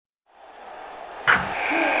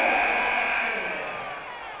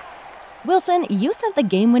Wilson, you sent the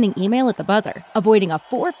game-winning email at the buzzer, avoiding a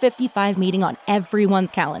 4:55 meeting on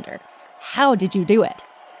everyone's calendar. How did you do it?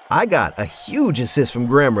 I got a huge assist from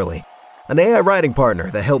Grammarly, an AI writing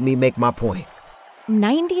partner that helped me make my point.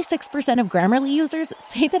 96% of Grammarly users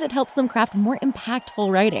say that it helps them craft more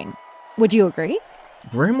impactful writing. Would you agree?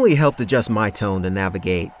 Grammarly helped adjust my tone to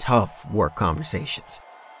navigate tough work conversations.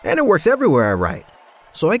 And it works everywhere I write,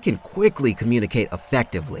 so I can quickly communicate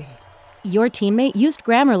effectively. Your teammate used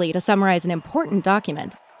Grammarly to summarize an important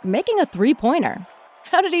document, making a 3-pointer.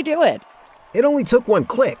 How did he do it? It only took one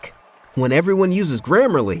click. When everyone uses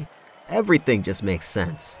Grammarly, everything just makes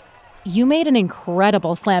sense. You made an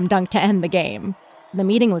incredible slam dunk to end the game. The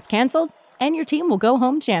meeting was canceled, and your team will go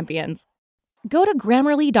home champions. Go to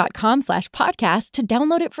Grammarly.com/podcast to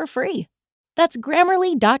download it for free. That's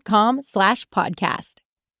Grammarly.com/podcast.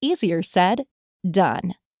 Easier said,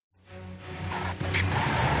 done.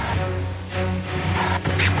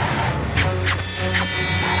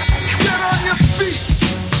 Get on your feet.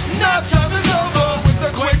 Now time is over with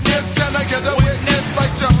the quickness, and I get a witness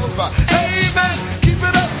like Jehovah. Amen. Keep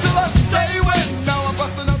it up till I say when. Now I'm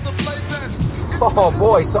busting up the playpen. Oh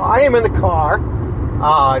boy, so I am in the car.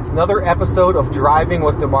 It's another episode of Driving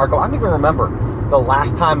with DeMarco. I don't even remember the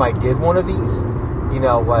last time I did one of these. You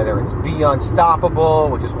know, whether it's Be Unstoppable,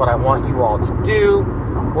 which is what I want you all to do,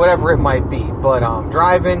 whatever it might be. But I'm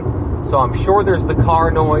driving, so I'm sure there's the car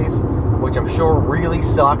noise, which I'm sure really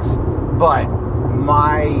sucks. But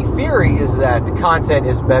my theory is that the content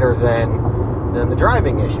is better than the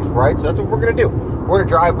driving issues, right? So that's what we're going to do. We're going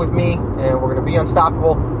to drive with me, and we're going to be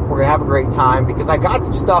unstoppable. We're going to have a great time, because I got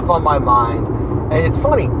some stuff on my mind. And it's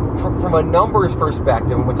funny, from a numbers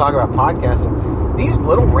perspective, when we talk about podcasting, these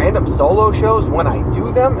little random solo shows, when I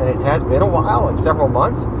do them, and it has been a while, like several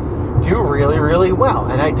months, do really, really well.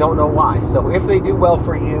 And I don't know why. So if they do well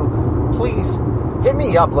for you, please hit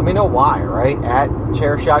me up. Let me know why, right? At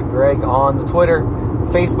ChairShotGreg on the Twitter,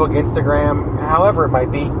 Facebook, Instagram, however it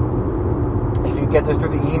might be. If you get this through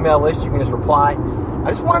the email list, you can just reply. I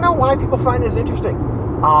just want to know why people find this interesting.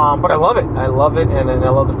 But I love it. I love it, and I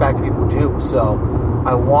love the fact that people do. So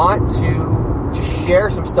I want to just share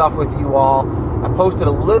some stuff with you all. I posted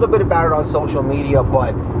a little bit about it on social media,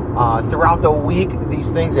 but throughout the week, these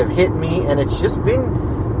things have hit me, and it's just been,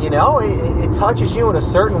 you know, it touches you in a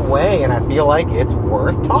certain way, and I feel like it's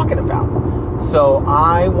worth talking about. So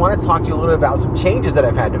I want to talk to you a little bit about some changes that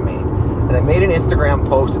I've had to make. And I made an Instagram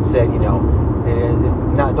post that said, you know,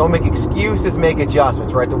 don't make excuses, make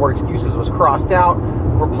adjustments, right? The word excuses was crossed out,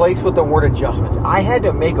 replaced with the word adjustments. I had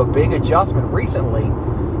to make a big adjustment recently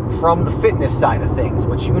from the fitness side of things,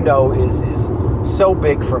 which you know is so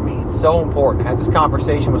big for me. It's so important. I had this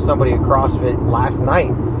conversation with somebody at CrossFit last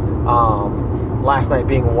night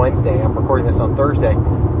being Wednesday, I'm recording this on Thursday,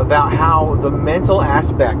 about how the mental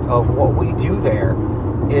aspect of what we do there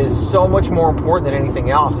is so much more important than anything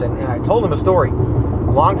else. And I told him a story not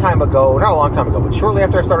a long time ago, but shortly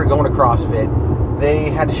after I started going to CrossFit, they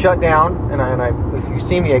had to shut down, and if you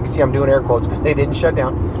see me, I can see I'm doing air quotes because they didn't shut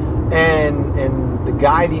down. And the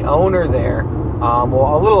guy, the owner there,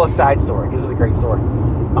 well, a little aside story. This is a great story.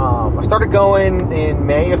 I started going in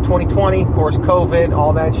May of 2020, of course, COVID,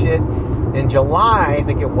 all that shit. In July, I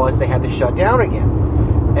think it was, they had to shut down again.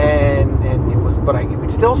 And it was, but you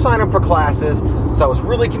could still sign up for classes, so I was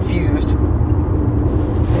really confused.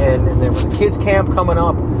 And there was a kids camp coming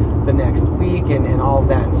up the next week and all of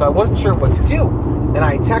that. And so I wasn't sure what to do. And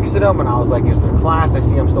I texted him and I was like, is there a class? I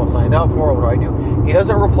see I'm still signed up for it. What do I do? He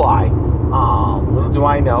doesn't reply. Little do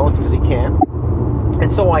I know, it's because he can't. And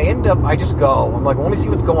so I just go. I'm like, well, let me see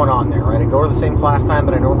what's going on there, right? I go to the same class time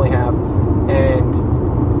that I normally have. And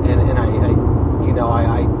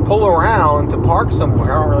I pull around to park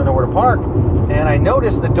somewhere. I don't really know where to park. And I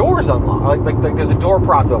notice the door's unlocked. Like there's a door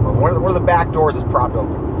propped open. One of the back doors is propped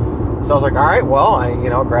open. So I was like, all right, well, I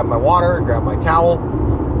grabbed my water, grabbed my towel,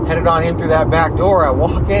 headed on in through that back door. I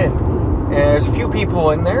walk in, and there's a few people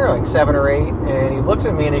in there, like 7 or 8, and he looks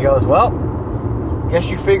at me and he goes, well, guess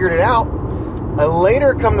you figured it out. I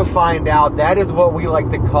later come to find out that is what we like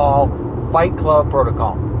to call Fight Club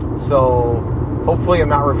protocol. So hopefully I'm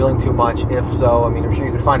not revealing too much. If so, I'm sure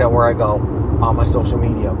you can find out where I go on my social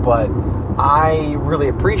media. But I really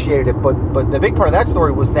appreciated it. But the big part of that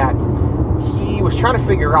story was that he was trying to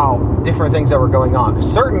figure out different things that were going on.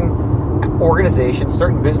 Because certain organizations,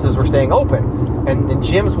 certain businesses were staying open, and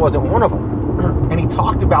gyms wasn't one of them. And he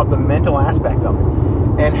talked about the mental aspect of it,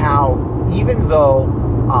 and how even though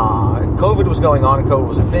COVID was going on and COVID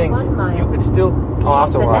was a thing, you could still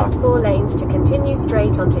left 4 lanes to continue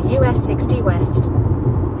straight onto US 60 West.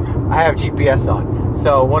 I have GPS on.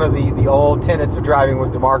 So one of the old tenets of driving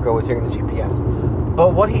with DeMarco is hearing the GPS.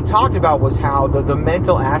 But what he talked about was how the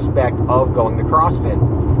mental aspect of going to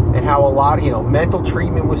CrossFit, and how a lot of, mental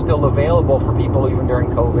treatment was still available for people even during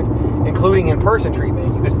COVID, including in-person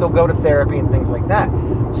treatment. You could still go to therapy and things like that.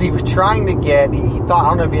 So he was trying to get, he thought,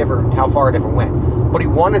 I don't know how far it ever went, but he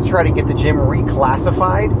wanted to try to get the gym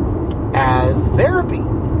reclassified as therapy.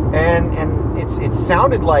 And it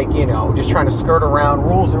sounded like, just trying to skirt around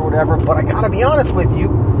rules or whatever, but I gotta be honest with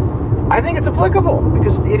you, I think it's applicable,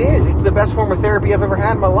 because it is. It's the best form of therapy I've ever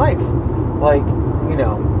had in my life. Like,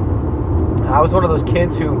 I was one of those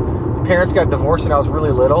kids who parents got divorced when I was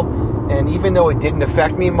really little, and even though it didn't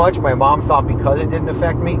affect me much, my mom thought because it didn't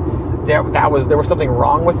affect me, there was something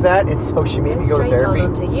wrong with that, and so she made me go to therapy.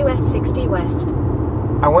 Straight on onto US 60 West.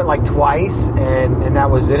 I went like twice, and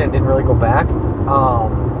that was it, and didn't really go back.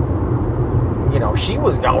 She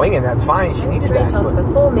was going, and that's fine. She needed that. Straight on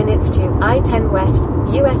for 4 minutes to I-10 West,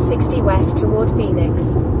 US 60 West toward Phoenix.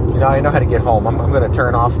 I know how to get home. I'm going to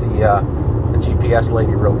turn off the GPS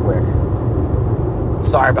lady real quick.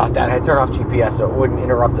 Sorry about that. I had to turn off GPS so it wouldn't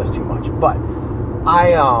interrupt us too much. But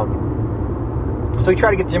so we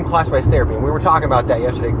tried to get the gym classified as therapy, and we were talking about that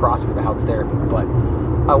yesterday at CrossFit, about how it's therapy. But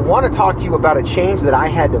I want to talk to you about a change that I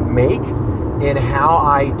had to make in how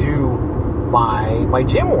I do my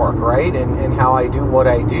gym work, right? And how I do what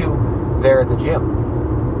I do there at the gym.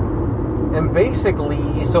 And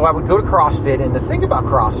basically, so I would go to CrossFit, and the thing about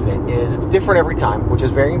CrossFit is it's different every time, which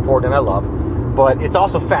is very important and I love, but it's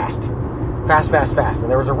also fast. And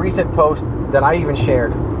there was a recent post that I even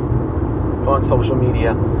shared on social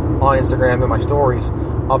media, on Instagram and my stories,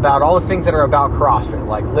 about all the things that are about CrossFit,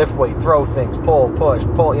 like lift weight, throw things, pull, push,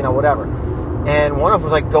 pull, whatever. And one of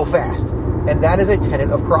them was like, go fast. And that is a tenet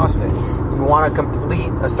of CrossFit. You want to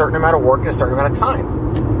complete a certain amount of work in a certain amount of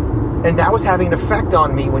time. And that was having an effect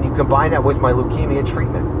on me when you combine that with my leukemia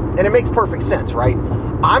treatment. And it makes perfect sense, right?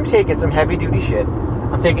 I'm taking some heavy duty shit.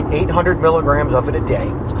 I'm taking 800 milligrams of it a day.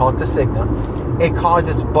 It's called Tasigna. It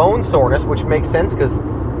causes bone soreness, which makes sense because,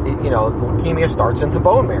 leukemia starts into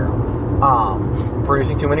bone marrow.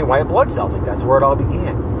 Producing too many white blood cells. Like, that's where it all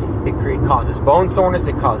began. It causes bone soreness.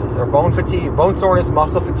 It causes bone fatigue, bone soreness,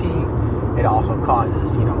 muscle fatigue. It also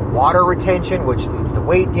causes, water retention, which leads to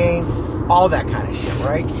weight gain, all that kind of shit,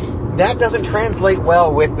 right? That doesn't translate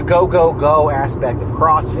well with the go aspect of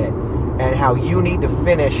CrossFit and how you need to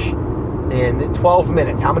finish in 12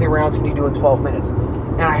 minutes. How many rounds can you do in 12 minutes?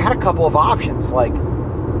 And I had a couple of options. Like,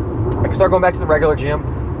 I could start going back to the regular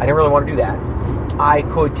gym. I didn't really want to do that. I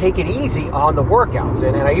could take it easy on the workouts.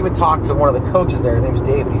 And I even talked to one of the coaches there. His name's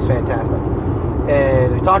David. He's fantastic.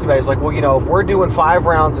 And we talked about it. He's like, well, if we're doing 5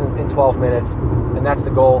 rounds in 12 minutes, and that's the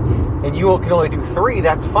goal, and you can only do 3,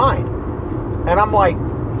 that's fine. And I'm like,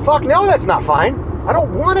 fuck no, that's not fine. I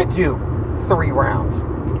don't want to do 3 rounds.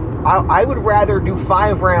 I would rather do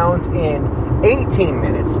 5 rounds in 18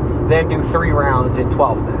 minutes than do 3 rounds in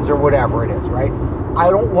 12 minutes or whatever it is, right? I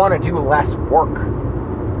don't want to do less work.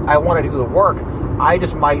 I want to do the work. I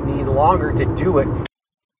just might need longer to do it.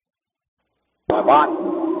 My body.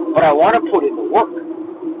 But I want to put in the work.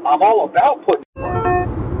 I'm all about putting in the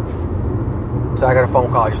work. So I got a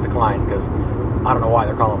phone call I just declined because I don't know why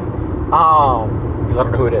they're calling me. Because I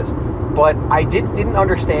don't know who it is. But I didn't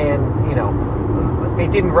understand,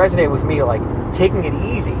 it didn't resonate with me. Like, taking it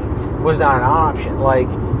easy was not an option. Like,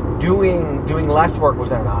 doing less work was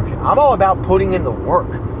not an option. I'm all about putting in the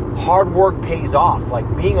work. Hard work pays off. Like,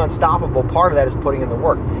 being unstoppable, part of that is putting in the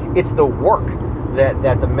work. It's the work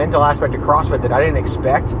that the mental aspect of CrossFit that I didn't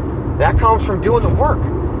expect, that comes from doing the work.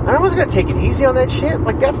 And I wasn't going to take it easy on that shit.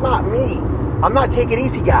 Like, that's not me. I'm not take it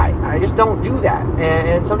easy guy. I just don't do that.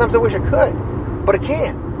 And sometimes I wish I could, but I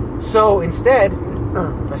can't. So instead,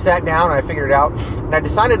 I sat down and I figured it out, and I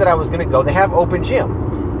decided that I was going to go. They have open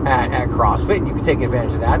gym at CrossFit, and you can take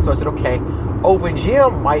advantage of that. So I said, okay, open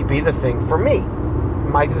gym might be the thing for me.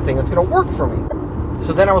 It might be the thing that's going to work for me.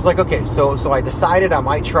 So then I was like, okay, so I decided I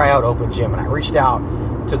might try out open gym, and I reached out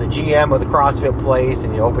to the GM of the CrossFit place,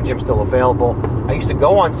 and open gym's still available. I used to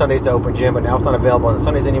go on Sundays to open gym, but now it's not available on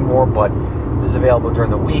Sundays anymore, but it is available during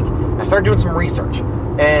the week. And I started doing some research,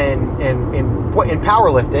 and in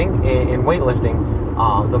powerlifting, in weightlifting,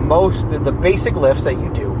 the basic lifts that you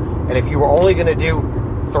do, and if you were only going to do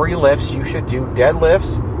 3 lifts, you should do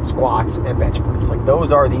deadlifts, squats, and bench press. Like,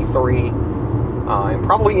 those are the 3. And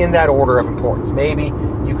probably in that order of importance. Maybe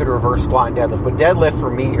you could reverse squat and deadlift, but deadlift for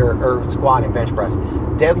me, or squat and bench press,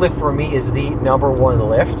 deadlift for me is the number 1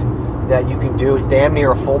 lift that you can do. It's damn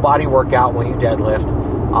near a full body workout when you deadlift.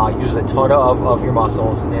 Uses a ton of your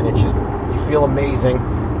muscles, and it's just, you feel amazing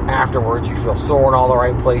afterwards. You feel sore in all the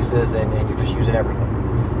right places, and you're just using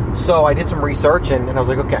everything. So I did some research, and I was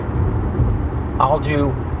like, okay, I'll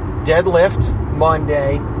do deadlift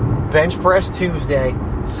Monday, bench press Tuesday,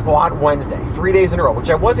 squat Wednesday, 3 days in a row, which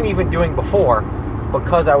I wasn't even doing before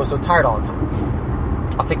because I was so tired all the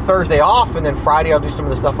time. I'll take Thursday off, and then Friday I'll do some of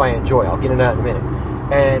the stuff I enjoy. I'll get into that in a minute.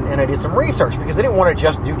 And I did some research because I didn't want to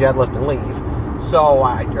just do deadlift and leave. So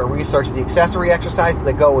I researched the accessory exercises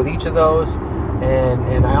that go with each of those.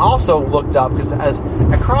 And I also looked up, because at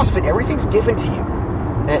CrossFit, everything's given to you.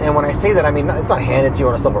 And when I say that, I mean, it's not handed to you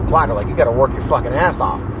on a silver platter. Like, you got to work your fucking ass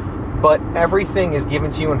off. But everything is given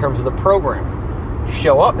to you in terms of the programming. You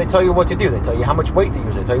show up, they tell you what to do. They tell you how much weight to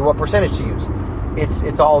use. They tell you what percentage to use.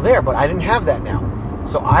 It's all there, but I didn't have that now.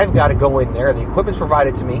 So I've got to go in there. The equipment's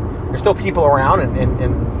provided to me. There's still people around,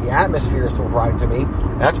 and the atmosphere is still provided to me.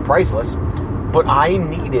 That's priceless. But I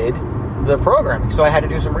needed the programming, so I had to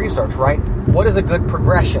do some research, right? What is a good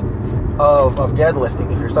progression of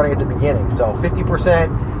deadlifting if you're starting at the beginning? So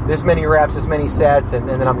 50%, this many reps, this many sets, and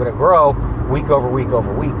then I'm going to grow week over week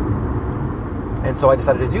over week. And so I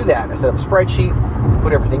decided to do that. I set up a spreadsheet,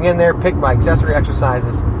 put everything in there, picked my accessory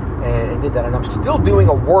exercises, and did that. And I'm still doing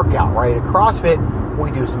a workout, right? At CrossFit, we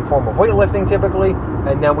do some form of weightlifting typically,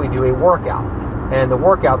 and then we do a workout. And the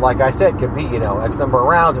workout, like I said, could be, X number of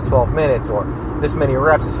rounds in 12 minutes, or this many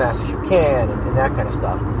reps as fast as you can, and that kind of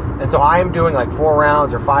stuff. And so I am doing like 4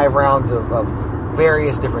 rounds or 5 rounds of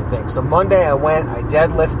various different things. So Monday I went, I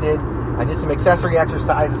deadlifted, I did some accessory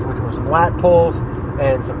exercises, which were some lat pulls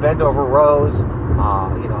and some bent over rows.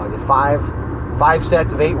 I did five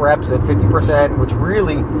sets of 8 reps at 50%, which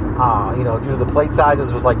really, due to the plate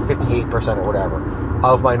sizes, was like 58% or whatever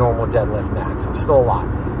of my normal deadlift max, which is still a lot.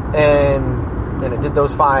 And I did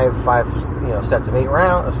those 5 sets of 8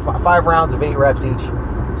 rounds, 5 rounds of 8 reps each,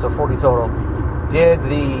 so 40 total. Did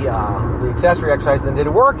the accessory exercise, then did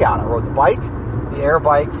a workout. I rode the bike, the air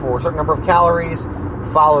bike, for a certain number of calories,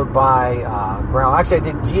 followed by ground. Actually,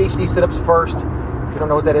 I did GHD sit-ups first. If you don't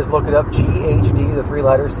know what that is, look it up. GHD, the 3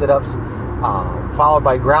 letters, sit-ups. Followed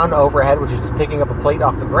by ground overhead, which is just picking up a plate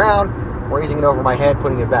off the ground, raising it over my head,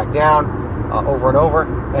 putting it back down, over and over.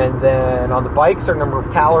 And then on the bike, a certain number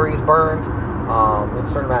of calories burned in a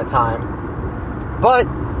certain amount of time. But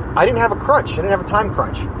I didn't have a crunch. I didn't have a time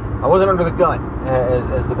crunch. I wasn't under the gun,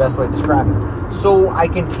 as the best way to describe it. So I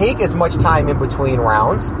can take as much time in between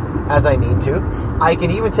rounds as I need to. I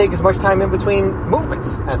can even take as much time in between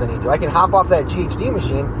movements as I need to. I can hop off that GHD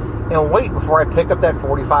machine and wait before I pick up that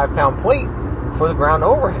 45-pound plate for the ground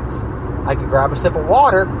overheads. I can grab a sip of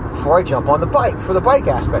water before I jump on the bike for the bike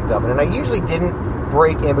aspect of it. And I usually didn't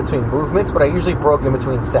break in between movements, but I usually broke in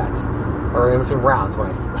between sets or in between rounds.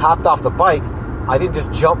 When I hopped off the bike, I didn't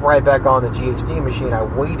just jump right back on the GHD machine. I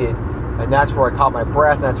waited, and that's where I caught my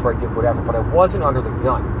breath, and that's where I did whatever. But I wasn't under the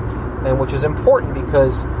gun, and which is important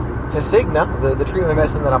because to Cigna, the treatment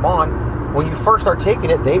medicine that I'm on, when you first start taking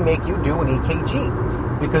it, they make you do an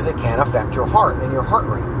EKG because it can affect your heart and your heart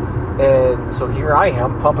rate. And so here I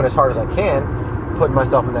am, pumping as hard as I can, putting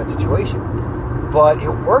myself in that situation. But it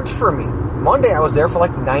worked for me. Monday I was there for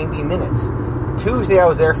like 90 minutes. Tuesday I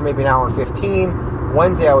was there for maybe an hour and 15.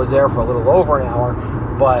 Wednesday I was there for a little over an hour.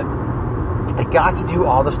 But I got to do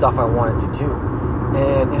all the stuff I wanted to do.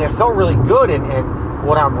 And it felt really good. And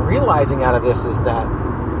what I'm realizing out of this is that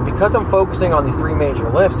because I'm focusing on these 3 major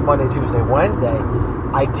lifts, Monday, Tuesday, Wednesday,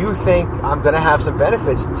 I do think I'm going to have some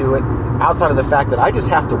benefits to it outside of the fact that I just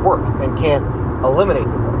have to work and can't eliminate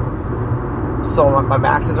the work. So my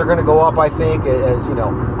maxes are going to go up, I think, as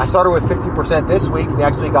I started with 50% this week.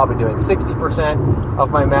 Next week I'll be doing 60% of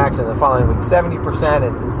my max, and the following week 70%,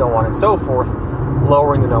 and so on and so forth,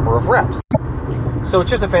 lowering the number of reps. So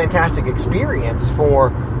it's just a fantastic experience for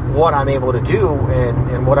what I'm able to do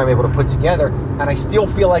and what I'm able to put together. And I still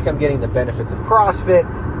feel like I'm getting the benefits of CrossFit.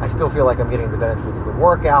 I still feel like I'm getting the benefits of the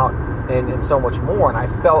workout and so much more. And I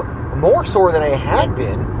felt more sore than I had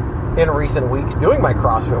been in recent weeks doing my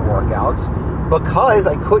CrossFit workouts because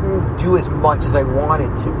I couldn't do as much as I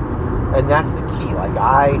wanted to. And that's the key.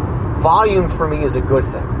 Volume for me is a good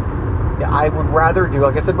thing. I would rather do,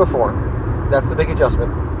 like I said before, that's the big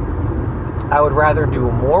adjustment. I would rather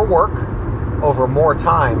do more work over more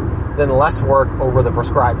time than less work over the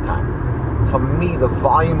prescribed time. To me, the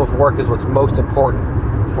volume of work is what's most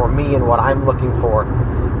important for me and what I'm looking for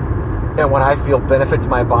and what I feel benefits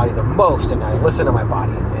my body the most. And I listen to my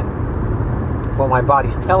body, and what my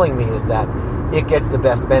body's telling me is that it gets the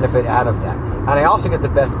best benefit out of that. And I also get the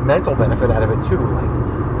best mental benefit out of it too.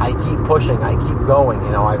 I keep pushing, I keep going.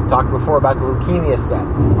 I've talked before about the leukemia set,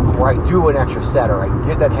 where I do an extra set, or I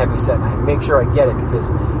get that heavy set, and I make sure I get it, because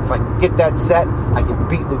if I can get that set, I can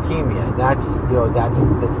beat leukemia. And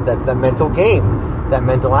that's that mental game, that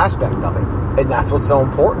mental aspect of it. And that's what's so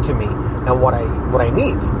important to me and what I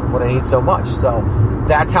need so much. So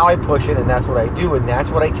that's how I push it, and that's what I do, and that's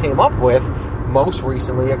what I came up with most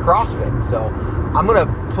recently at CrossFit. So I'm going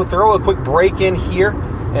to throw a quick break in here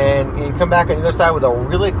and come back on the other side with a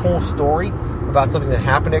really cool story about something that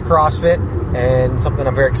happened at CrossFit and something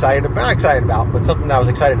I'm very excited about, not excited about, but something that I was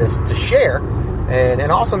excited to share, and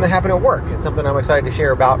also something that happened at work, and something I'm excited to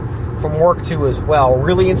share about from work too as well.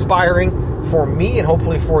 Really inspiring for me and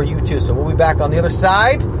hopefully for you too. So we'll be back on the other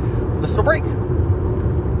side of this little break.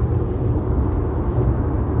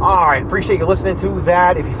 All right, appreciate you listening to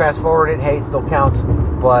that. If you fast forward it, hey, it still counts,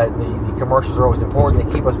 but the commercials are always important.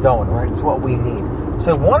 They keep us going, right? It's what we need.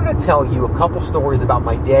 So I wanted to tell you a couple stories about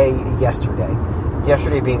my day yesterday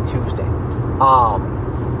being Tuesday.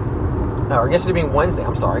 Or yesterday being Wednesday,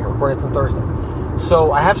 I'm sorry, recording it on Thursday.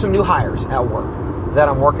 So I have some new hires at work that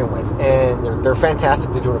I'm working with, and they're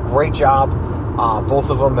fantastic. They're doing a great job. Both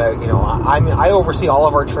of them, I oversee all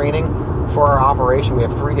of our training for our operation. We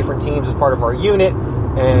have 3 different teams as part of our unit,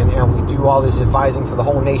 and we do all this advising for the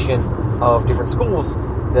whole nation of different schools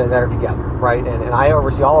that are together, right? And I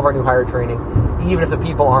oversee all of our new hire training, even if the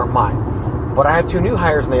people aren't mine. But I have 2 new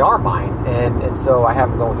hires, and they are mine, and so I have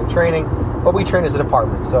them going through training, but we train as a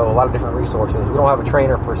department, so a lot of different resources. We don't have a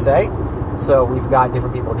trainer per se, so we've got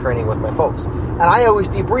different people training with my folks. And I always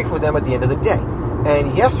debrief with them at the end of the day.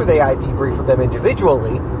 And yesterday I debriefed with them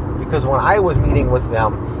individually, because when I was meeting with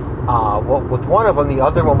them, with one of them, the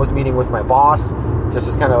other one was meeting with my boss, just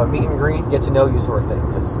as kind of a meet and greet, get to know you sort of thing,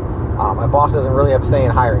 because my boss doesn't really have a say in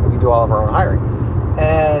hiring. We do all of our own hiring.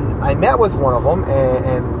 And I met with one of them,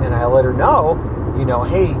 and I let her know,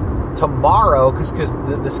 hey, tomorrow, because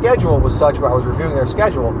the schedule was such where I was reviewing their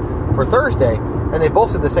schedule for Thursday, and they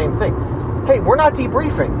both said the same thing. Hey, we're not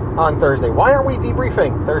debriefing on Thursday. Why aren't we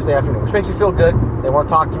debriefing Thursday afternoon? Which makes me feel good. They want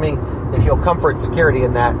to talk to me. They feel comfort and security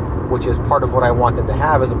in that, which is part of what I want them to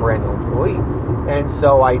have as a brand new employee. And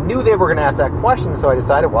so I knew they were going to ask that question, so I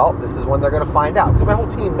decided, well, this is when they're going to find out. Because my whole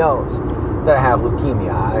team knows that I have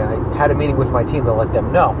leukemia. I had a meeting with my team to let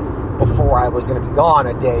them know before I was going to be gone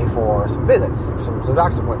a day for some visits, some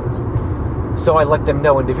doctor's appointments. So I let them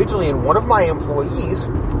know individually, and one of my employees,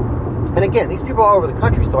 and again, these people are all over the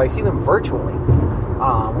country, so I see them virtually.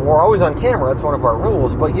 We're always on camera, that's one of our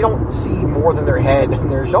rules, but you don't see more than their head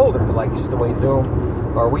and their shoulders, like it's just the way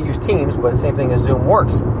Zoom, or we use Teams, but the same thing as Zoom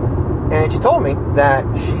works. And she told me that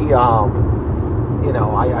she,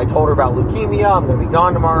 I told her about leukemia, I'm going to be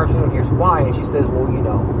gone tomorrow afternoon, here's why, and she says, well,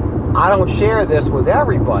 I don't share this with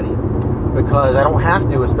everybody, because I don't have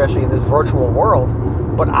to, especially in this virtual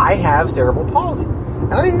world, but I have cerebral palsy.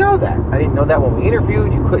 And I didn't know that. I didn't know that when we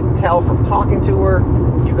interviewed. You couldn't tell from talking to her.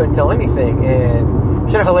 You couldn't tell anything. And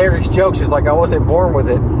she had a hilarious joke. She's like, I wasn't born with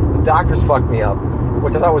it. The doctors fucked me up,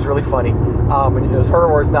 which I thought was really funny. And it was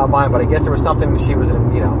her words, not mine. But I guess there was something she was in,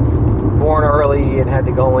 born early and had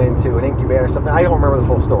to go into an incubator or something. I don't remember the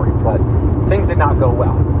full story, but things did not go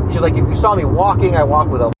well. She's like, if you saw me walking, I walk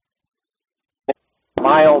with a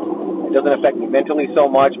mild. It doesn't affect me mentally so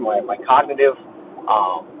much. My cognitive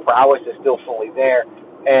prowess is still fully there.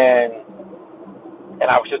 And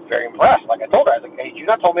I was just very impressed. Like I told her, I was like, hey, you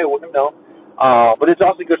not told me I wouldn't have known. But it's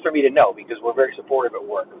also good for me to know, because we're very supportive at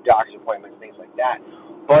work of doctor's appointments, things like that.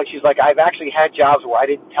 But she's like, I've actually had jobs where I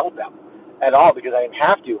didn't tell them at all because I didn't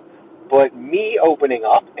have to. But me opening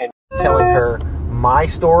up and telling her my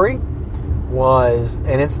story was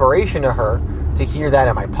an inspiration to her to hear that,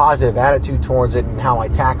 and my positive attitude towards it and how I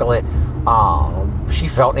tackle it. She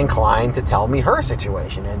felt inclined to tell me her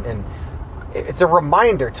situation. And it's a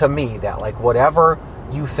reminder to me that, like, whatever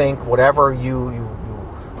you think, whatever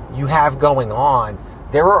you have going on,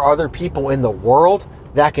 there are other people in the world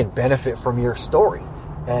that can benefit from your story.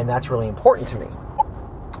 And that's really important to me.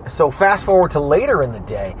 So fast forward to later in the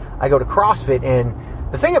day, I go to CrossFit,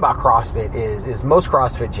 and the thing about CrossFit is most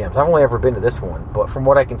CrossFit gyms, I've only ever been to this one, but from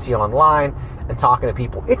what I can see online and talking to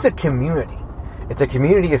people, it's a community. It's a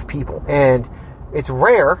community of people, and it's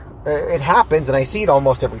rare. It happens, and I see it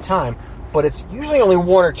almost every time, but it's usually only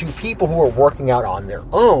 1 or 2 people who are working out on their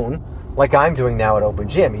own, like I'm doing now at Open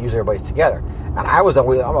Gym. Usually everybody's together. And I was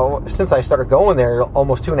always, since I started going there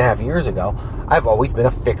almost 2.5 years ago, I've always been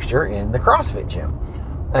a fixture in the CrossFit gym.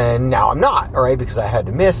 And now I'm not, all right, because I had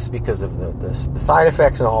to miss because of the side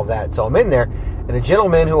effects and all of that. So I'm in there, and a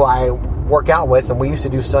gentleman who I work out with, and we used to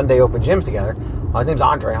do Sunday Open Gyms together, his name's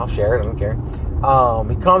Andre, I'll share it, I don't care.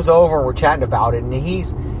 He comes over, and we're chatting about it, and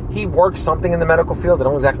he works something in the medical field, I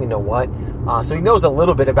don't exactly know what, so he knows a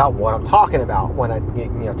little bit about what I'm talking about when I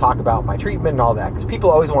talk about my treatment and all that, because people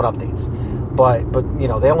always want updates, but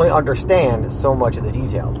they only understand so much of the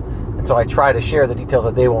details. And so I try to share the details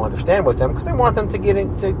that they will understand with them, because they want them to get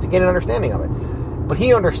an understanding of it. But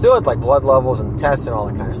he understood, like, blood levels and the tests and all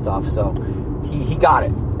that kind of stuff. So he got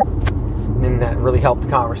it. And that really helped the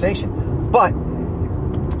conversation. But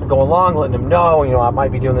go along, letting him know, I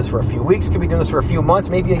might be doing this for a few weeks, could be doing this for a few months,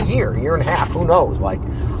 maybe a year and a half, who knows? Like,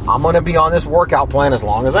 I'm going to be on this workout plan as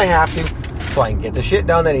long as I have to, so I can get the shit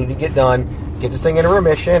done that I need to get done, get this thing into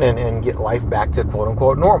remission, and get life back to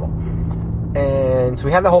quote-unquote normal. And so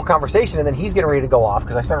we had the whole conversation, and then he's getting ready to go off,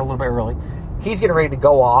 because I started a little bit early. He's getting ready to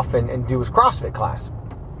go off and do his CrossFit class.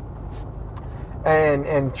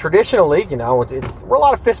 And traditionally, we're a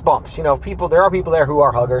lot of fist bumps. There are people there who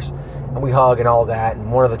are huggers, and we hug and all that.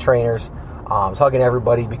 And one of the trainers was hugging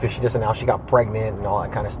everybody because she got pregnant and all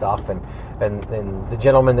that kind of stuff. And the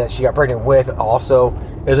gentleman that she got pregnant with also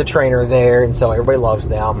is a trainer there, and so everybody loves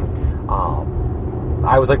them.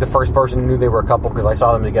 I was like the first person who knew they were a couple because I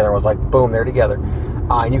saw them together. I was like, boom, they're together,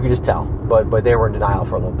 and you could just tell. But they were in denial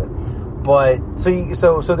for a little bit. But so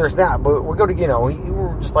there's that. But we go to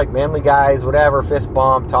we're just like manly guys, whatever, fist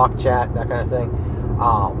bump, talk, chat, that kind of thing.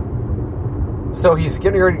 So he's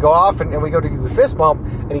getting ready to go off, and we go to do the fist bump,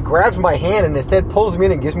 and he grabs my hand and instead pulls me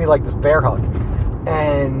in and gives me like this bear hug,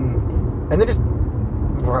 and then just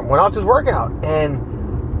went off to his workout.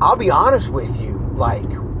 And I'll be honest with you, like,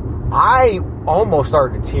 I almost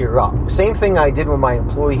started to tear up. Same thing I did with my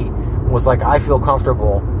employee was like, I feel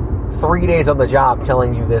comfortable 3 days on the job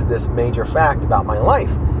telling you this major fact about my life.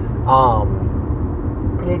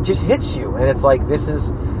 It just hits you, and it's like, this is,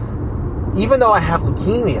 even though I have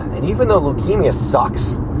leukemia, and even though leukemia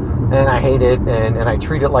sucks, and I hate it, and I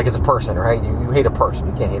treat it like it's a person, right? You hate a person,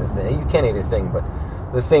 you can't hate a thing. You can hate a thing, but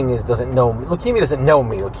the thing is, doesn't know me. Leukemia doesn't know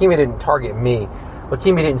me. Leukemia didn't target me.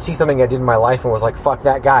 Leukemia didn't see something I did in my life and was like, fuck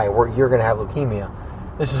that guy, you're going to have leukemia.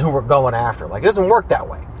 This is who we're going after. Like, it doesn't work that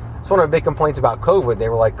way. It's one of the big complaints about COVID. They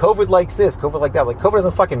were like, COVID likes this, COVID like that. Like, COVID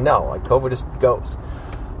doesn't fucking know. Like, COVID just goes.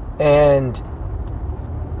 And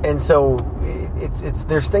so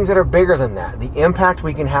there's things that are bigger than that. The impact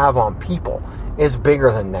we can have on people is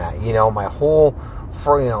bigger than that. My whole,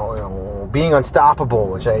 being unstoppable,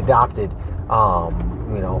 which I adopted,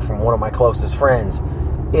 from one of my closest friends.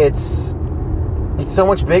 It's so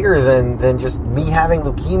much bigger than just me having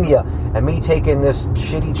leukemia and me taking this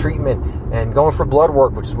shitty treatment and going for blood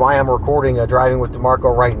work, which is why I'm recording Driving with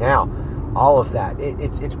DeMarco right now. All of that.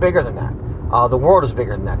 It's bigger than that. The world is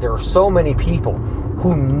bigger than that. There are so many people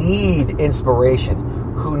who need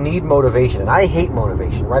inspiration, who need motivation. And I hate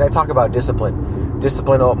motivation, right? I talk about discipline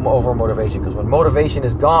over motivation, because when motivation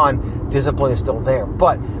is gone, discipline is still there.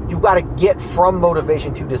 But you got to get from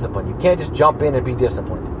motivation to discipline. You can't just jump in and be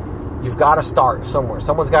disciplined. You've got to start somewhere.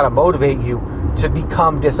 Someone's got to motivate you to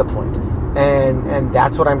become disciplined. And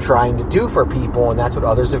that's what I'm trying to do for people, and that's what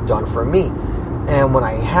others have done for me. And when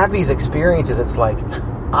I have these experiences, it's like,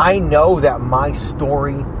 I know that my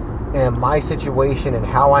story and my situation and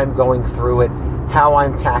how I'm going through it, how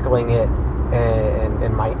I'm tackling it,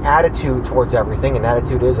 and my attitude towards everything, and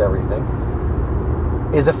attitude is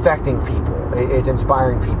everything, is affecting people. It's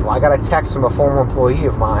inspiring people. I got a text from a former employee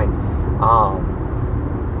of mine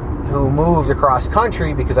who moved across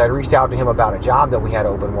country because I reached out to him about a job that we had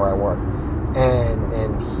open where I work.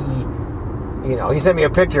 And he sent me a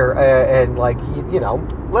picture and like, he,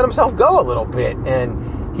 let himself go a little bit.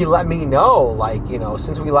 And he let me know, like,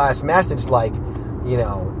 since we last messaged, like,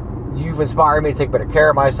 you've inspired me to take better care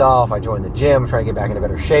of myself. I joined the gym, trying to get back into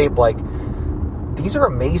better shape. Like, these are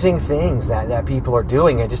amazing things that people are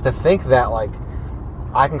doing. And just to think that, like,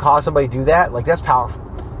 I can cause somebody to do that, like, that's powerful.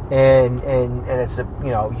 And it's,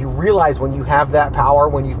 you realize when you have that power,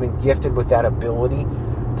 when you've been gifted with that ability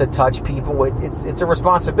to touch people, it's a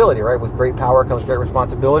responsibility, right? With great power comes great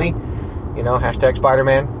responsibility. Hashtag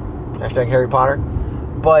Spider-Man, hashtag Harry Potter.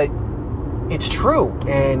 But it's true.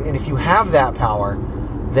 And if you have that power,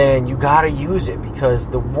 then you got to use it, because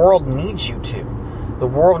the world needs you to. The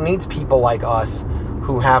world needs people like us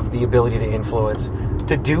who have the ability to influence,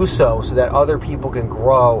 to do so that other people can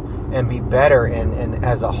grow and be better, and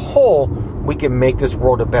as a whole, we can make this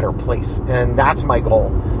world a better place. And that's my goal,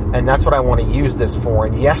 and that's what I want to use this for.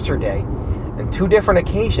 And yesterday, and 2 different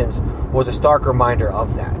occasions, was a stark reminder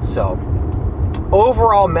of that. So,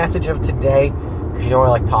 overall message of today, because I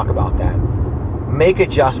like to talk about that: make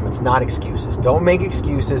adjustments, not excuses. Don't make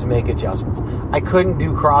excuses, make adjustments. I couldn't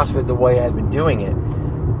do CrossFit the way I'd been doing it,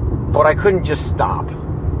 but I couldn't just stop.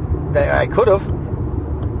 I could have.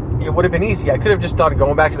 It would have been easy. I could have just started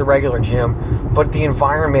going back to the regular gym, but the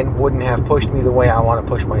environment wouldn't have pushed me the way I want to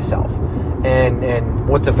push myself. And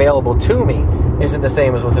what's available to me isn't the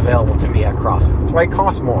same as what's available to me at CrossFit. That's why it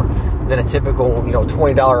costs more than a typical,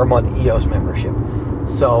 $20 a month EOS membership.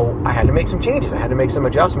 So I had to make some changes. I had to make some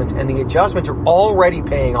adjustments, and the adjustments are already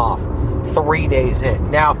paying off 3 days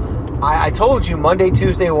in. Now, I told you Monday,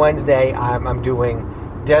 Tuesday, Wednesday, I'm doing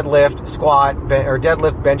deadlift, squat, or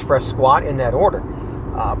deadlift, bench press, squat in that order.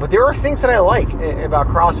 But there are things that I like about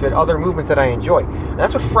CrossFit, other movements that I enjoy. And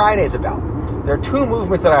that's what Friday is about. There are 2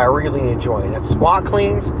 movements that I really enjoy. And that's squat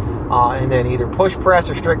cleans, and then either push press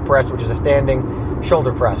or strict press, which is a standing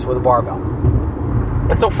shoulder press with a barbell.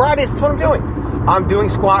 And so Fridays, that's what I'm doing. I'm doing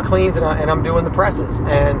squat cleans and I'm doing the presses.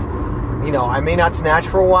 And, I may not snatch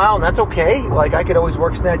for a while, and that's okay. Like, I could always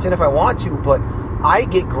work snatch in if I want to, but I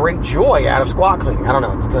get great joy out of squat cleaning. I don't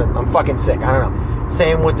know. It's good. I'm fucking sick. I don't know.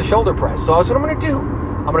 Same with the shoulder press. So that's what I'm going to do.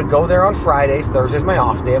 I'm going to go there on Fridays. Thursday's my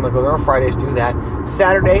off day. I'm going to go there on Fridays, do that.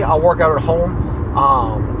 Saturday, I'll work out at home.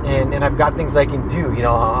 And I've got things I can do.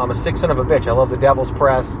 I'm a sick son of a bitch. I love the devil's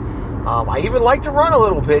press. I even like to run a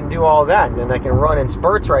little bit and do all that. And I can run in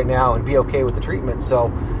spurts right now and be okay with the treatment.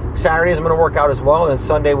 So Saturdays I'm going to work out as well. And then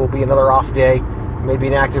Sunday will be another off day. Maybe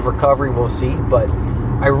an active recovery. We'll see. But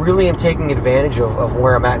I really am taking advantage of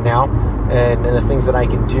where I'm at now and the things that I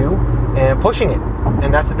can do and pushing it.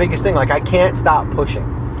 And that's the biggest thing. Like, I can't stop pushing.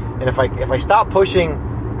 And if I stop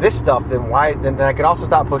pushing this stuff, then I could also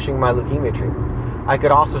stop pushing my leukemia treatment. I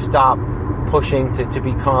could also stop pushing to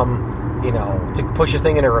become, to push this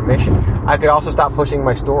thing into remission. I could also stop pushing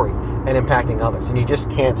my story and impacting others. And you just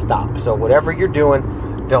can't stop. So whatever you're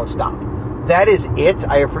doing, don't stop. That is it.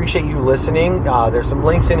 I appreciate you listening. There's some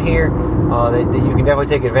links in here that you can definitely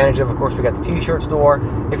take advantage of. Of course, we got the t-shirt store.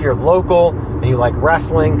 If you're local and you like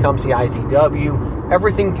wrestling, come see ICW.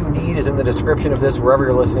 Everything you need is in the description of this, wherever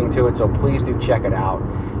you're listening to it, so please do check it out.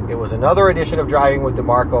 It was another edition of Driving with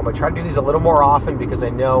DeMarco. I'm going to try to do these a little more often because I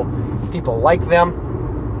know people like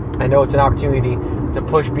them. I know it's an opportunity to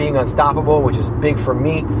push being unstoppable, which is big for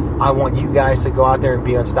me. I want you guys to go out there and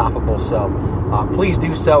be unstoppable, so please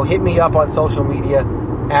do so. Hit me up on social media,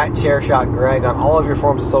 at ChairShotGreg, on all of your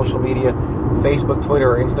forms of social media, Facebook,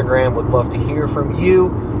 Twitter, or Instagram. Would love to hear from you.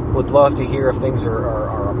 Would love to hear if things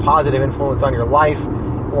are a positive influence on your life,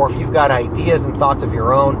 or if you've got ideas and thoughts of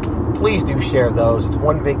your own. Please do share those. It's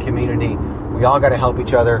one big community. We all got to help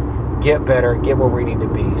each other get better, get where we need to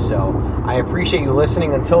be. So I appreciate you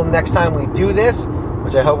listening. Until next time we do this,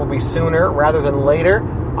 which I hope will be sooner rather than later,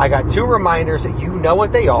 I got 2 reminders that you know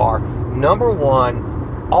what they are. Number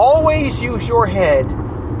 1, always use your head.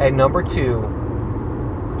 And number 2,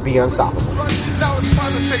 be unstoppable. Now it's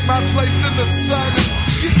time to take my place in the sun.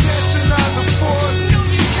 You can't deny the force. You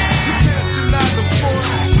can't deny the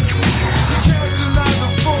force. You can't deny the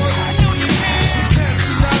force. You can't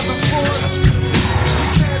deny the force. You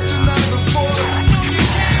can't deny the force.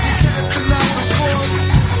 You can't deny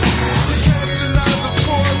the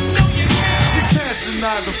force. You can't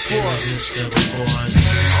deny the force. You can't deny the force.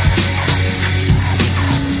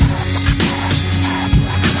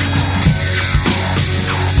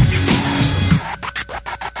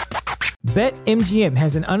 BetMGM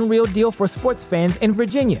has an unreal deal for sports fans in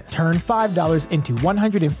Virginia. Turn $5 into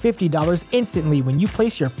 $150 instantly when you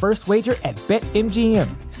place your first wager at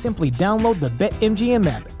BetMGM. Simply download the BetMGM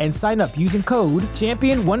app and sign up using code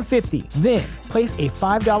Champion150. Then, place a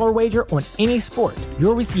 $5 wager on any sport.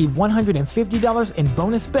 You'll receive $150 in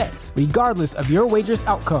bonus bets, regardless of your wager's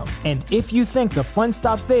outcome. And if you think the fun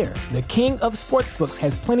stops there, the king of sportsbooks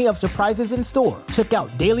has plenty of surprises in store. Check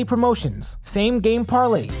out daily promotions, same-game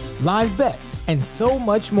parlays, live bets, and so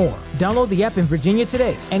much more. Download the app in Virginia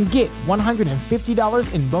today and get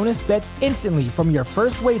 $150 in bonus bets instantly from your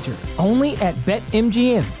first wager. Only at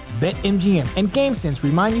BetMGM. BetMGM and GameSense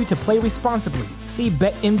remind you to play responsibly. See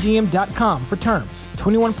BetMGM.com for terms.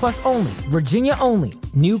 21 plus only. Virginia only.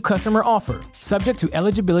 New customer offer. Subject to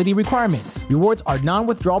eligibility requirements. Rewards are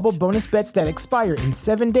non-withdrawable bonus bets that expire in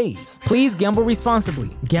 7 days. Please gamble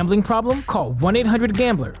responsibly. Gambling problem? Call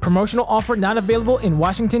 1-800-GAMBLER. Promotional offer not available in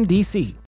Washington, D.C.